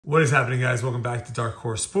What is happening, guys? Welcome back to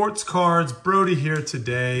Darkhorse Sports Cards. Brody here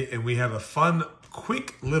today, and we have a fun,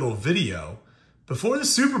 quick little video before the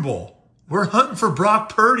Super Bowl. We're hunting for Brock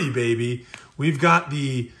Purdy, baby. We've got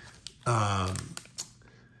the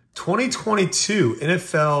 2022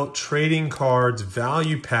 NFL Trading Cards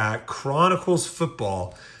Value Pack Chronicles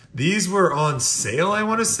Football. These were on sale, I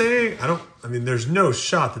want to say. I mean, there's no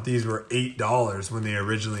shot that these were $8 when they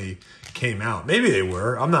originally came out. Maybe they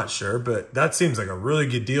were, I'm not sure, but that seems like a really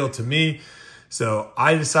good deal to me. So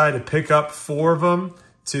I decided to pick up 4 of them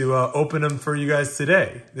to open them for you guys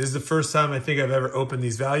today. This is the first time I think I've ever opened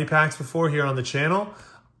these value packs before here on the channel.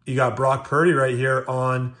 You got Brock Purdy right here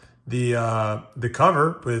on the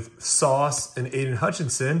cover with Sauce and Aiden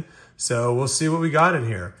Hutchinson. So we'll see what we got in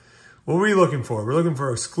here. What are we looking for? We're looking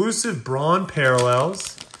for exclusive Braun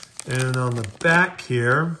parallels. And on the back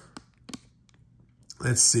here,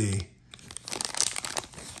 let's see.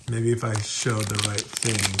 Maybe if I showed the right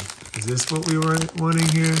thing. Is this what we were wanting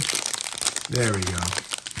here? There we go.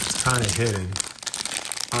 It's kind of hidden.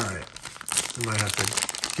 All right. I might have to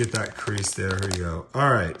get that crease there. Here we go.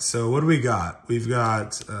 All right. So what do we got? We've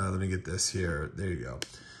got, let me get this here. There you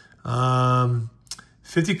go.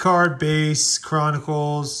 50 card base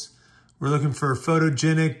Chronicles. We're looking for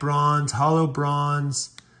photogenic bronze, hollow bronze,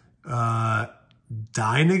 Dynagon.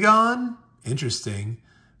 Interesting.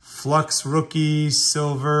 Flux rookie,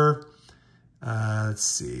 silver. Let's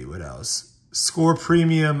see, what else? Score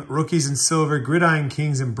premium, rookies in silver, gridiron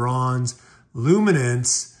kings in bronze,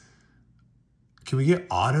 luminance. Can we get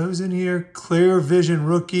autos in here? Clear vision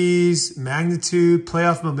rookies, magnitude,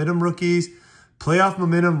 playoff momentum rookies, playoff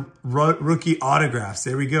momentum rookie autographs.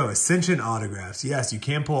 There we go. Ascension autographs. Yes, you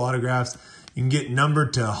can pull autographs. You can get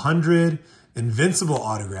numbered to 100. Invincible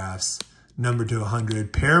autographs, numbered to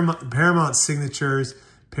 100. Paramount signatures.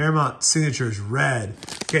 Paramount signatures red.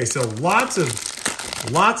 Okay, so lots of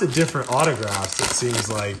different autographs, it seems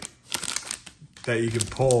like, that you can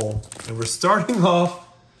pull. And we're starting off,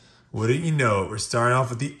 wouldn't you know it, we're starting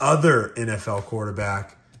off with the other NFL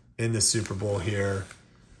quarterback in the Super Bowl here,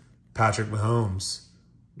 Patrick Mahomes.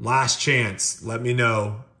 Last chance, let me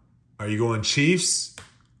know. Are you going Chiefs?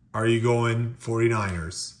 Are you going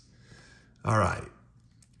 49ers? All right.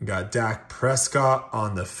 We got Dak Prescott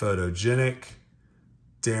on the photogenic.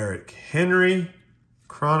 Derrick Henry,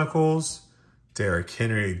 Chronicles. Derrick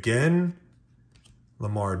Henry again.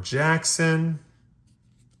 Lamar Jackson.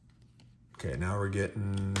 Okay, now we're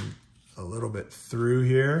getting a little bit through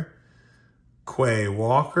here. Quay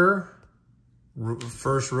Walker.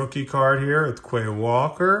 First rookie card here with Quay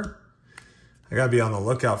Walker. I got to be on the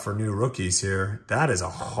lookout for new rookies here. That is a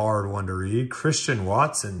hard one to read. Christian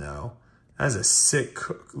Watson, though. That's a sick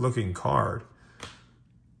looking card.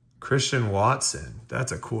 Christian Watson.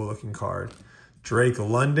 That's a cool looking card. Drake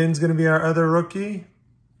London's going to be our other rookie.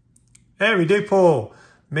 Hey, we did pull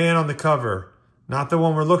man on the cover. Not the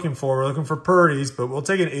one we're looking for. We're looking for Purdy's, but we'll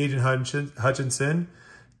take an Aiden Hutchinson.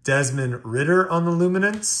 Desmond Ridder on the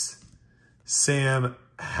luminance. Sam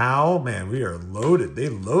Howell. Man, we are loaded. They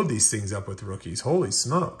load these things up with rookies. Holy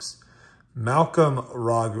smokes. Malcolm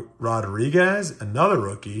Rodriguez. Another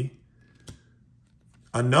rookie.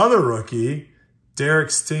 Another rookie. Derek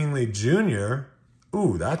Stingley Jr.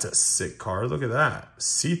 Ooh, that's a sick card. Look at that.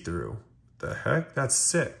 See-through. The heck? That's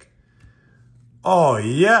sick. Oh,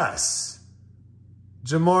 yes.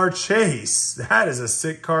 Jamar Chase. That is a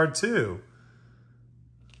sick card, too.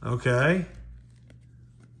 Okay.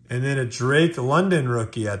 And then a Drake London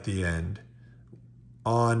rookie at the end.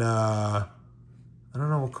 On, I don't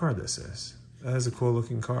know what card this is. That is a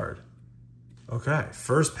cool-looking card. Okay.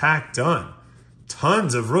 First pack done.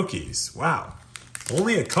 Tons of rookies. Wow.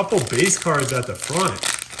 Only a couple base cards at the front,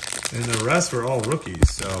 and the rest were all rookies.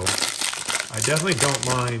 So I definitely don't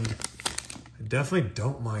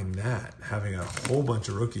mind that, having a whole bunch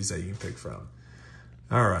of rookies that you can pick from.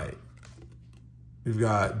 All right. We've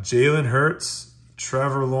got Jalen Hurts,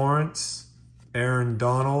 Trevor Lawrence, Aaron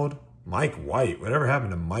Donald, Mike White. Whatever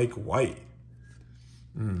happened to Mike White?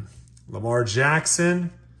 Lamar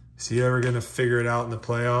Jackson. Is he ever going to figure it out in the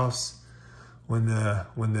playoffs? When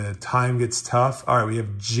the time gets tough. All right, we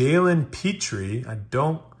have Jalen Petrie. I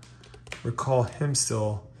don't recall him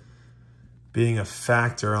still being a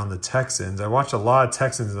factor on the Texans. I watched a lot of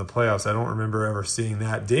Texans in the playoffs. I don't remember ever seeing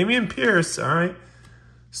that. Dameon Pierce, all right.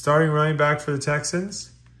 Starting running back for the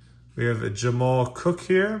Texans. We have a Jamal Cook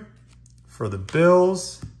here for the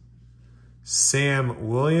Bills. Sam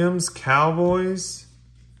Williams, Cowboys.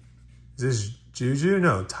 Is this Juju?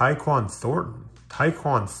 No, Tyquan Thornton.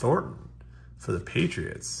 Tyquan Thornton for the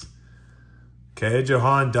Patriots. Okay,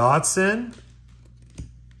 Jahan Dotson.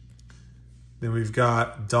 Then we've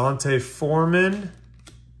got Dante Foreman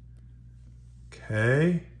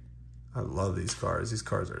Okay. I love these cards. These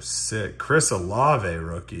cards are sick. Chris Olave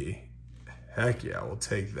rookie. Heck yeah, we'll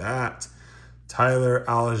take that. Tyler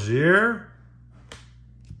Algier.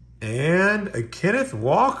 And a Kenneth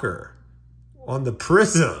Walker on the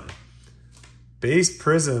Prism. Base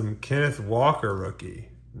Prism, Kenneth Walker rookie.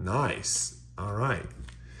 Nice. All right.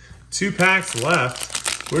 2 packs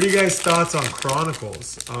left. What are you guys' thoughts on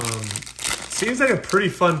Chronicles? Seems like a pretty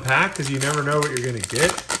fun pack because you never know what you're going to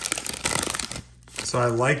get. So I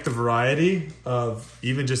like the variety of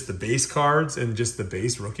even just the base cards and just the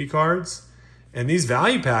base rookie cards. And these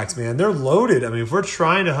value packs, man, they're loaded. I mean, if we're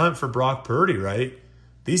trying to hunt for Brock Purdy, right?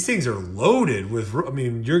 These things are loaded with, I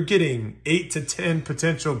mean, you're getting 8 to 10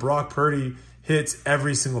 potential Brock Purdy hits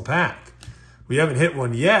every single pack. We haven't hit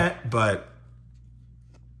one yet, but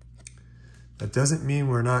that doesn't mean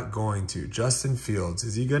we're not going to. Justin Fields,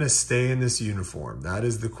 is he going to stay in this uniform? That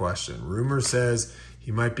is the question. Rumor says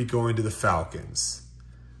he might be going to the Falcons.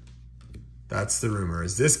 That's the rumor.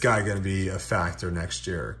 Is this guy going to be a factor next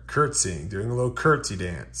year? Curtsying, doing a little curtsy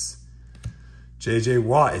dance. J.J.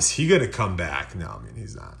 Watt, is he going to come back? No, I mean,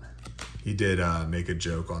 he's not. He did make a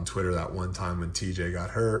joke on Twitter that one time when TJ got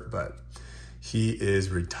hurt, but he is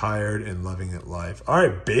retired and loving it life. All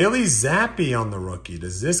right, Bailey Zappi on the rookie.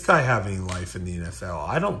 Does this guy have any life in the NFL?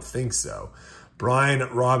 I don't think so. Brian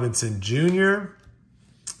Robinson Jr.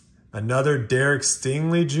 Another Derek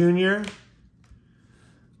Stingley Jr.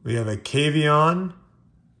 We have a Kavion.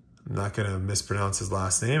 I'm not going to mispronounce his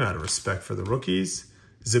last name out of respect for the rookies.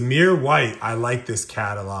 Zamir White. I like this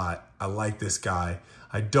cat a lot. I like this guy.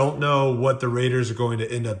 I don't know what the Raiders are going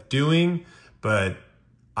to end up doing, but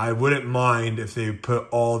I wouldn't mind if they put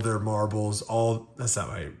all their marbles, that's not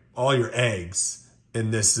right, all your eggs in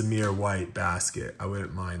this Zamir White basket. I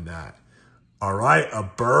wouldn't mind that. All right, a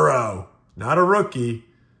Burrow. Not a rookie,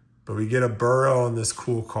 but we get a Burrow on this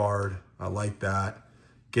cool card. I like that.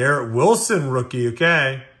 Garrett Wilson rookie,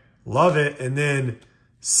 okay. Love it. And then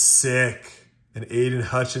sick, an Aiden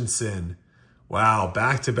Hutchinson. Wow,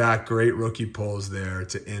 back-to-back great rookie pulls there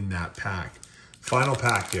to end that pack. Final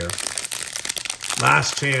pack here.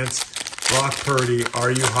 Last chance, Brock Purdy,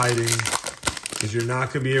 are you hiding? Because you're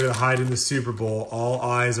not going to be able to hide in the Super Bowl. All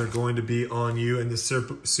eyes are going to be on you in the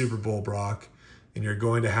Super Bowl, Brock. And you're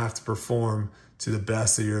going to have to perform to the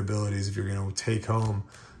best of your abilities if you're going to take home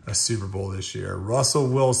a Super Bowl this year. Russell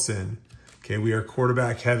Wilson. Okay, we are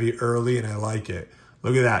quarterback heavy early, and I like it.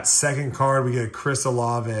 Look at that. Second card, we get a Chris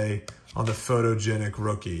Olave on the photogenic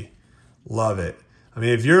rookie. Love it. I mean,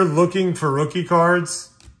 if you're looking for rookie cards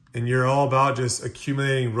and you're all about just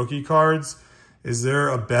accumulating rookie cards, is there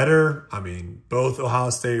a better, I mean, both Ohio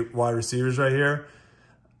State wide receivers right here.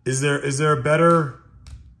 Is there a better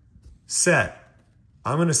set?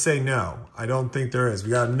 I'm going to say no. I don't think there is. We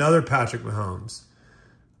got another Patrick Mahomes.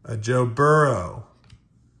 A Joe Burrow,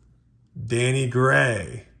 Danny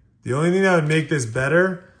Gray. The only thing that would make this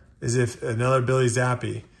better is if another Billy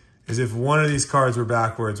Zappi, is if one of these cards were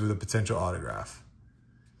backwards with a potential autograph.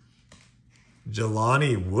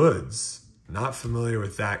 Jelani Woods, not familiar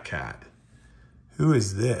with that cat. Who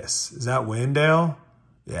is this? Is that Wendell?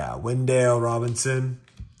 Yeah, Wendell Robinson.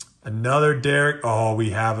 Another Derek. Oh, we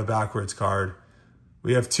have a backwards card.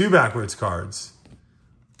 We have 2 backwards cards.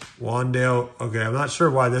 Wandale, okay, I'm not sure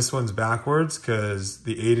why this one's backwards because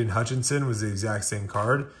the Aiden Hutchinson was the exact same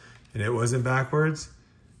card and it wasn't backwards.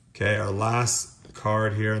 Okay, our last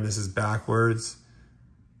card here, and this is backwards.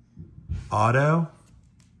 Auto.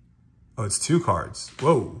 Oh, it's 2 cards.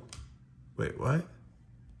 Whoa. Wait, what?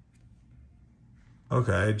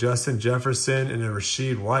 Okay, Justin Jefferson and a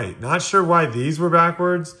Rashid White. Not sure why these were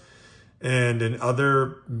backwards and in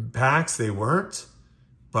other packs they weren't.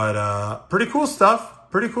 But pretty cool stuff.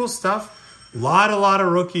 Pretty cool stuff. A lot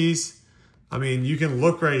of rookies. I mean, you can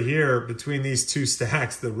look right here between these 2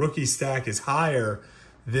 stacks. The rookie stack is higher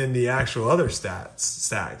than the actual other stacks.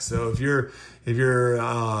 So if you're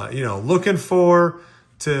you know, looking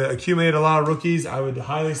to accumulate a lot of rookies, I would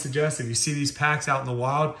highly suggest if you see these packs out in the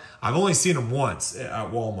wild. I've only seen them once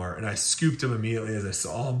at Walmart, and I scooped them immediately as I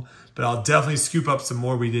saw them. But I'll definitely scoop up some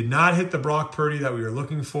more. We did not hit the Brock Purdy that we were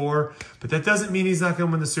looking for, but that doesn't mean he's not going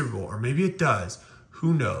to win the Super Bowl, or maybe it does.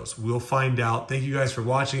 Who knows? We'll find out. Thank you guys for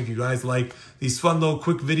watching. If you guys like these fun little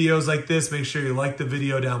quick videos like this, make sure you like the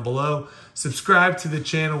video down below. Subscribe to the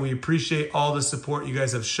channel. We appreciate all the support you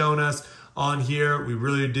guys have shown us on here. We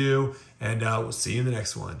really do. And we'll see you in the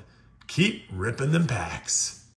next one. Keep ripping them packs.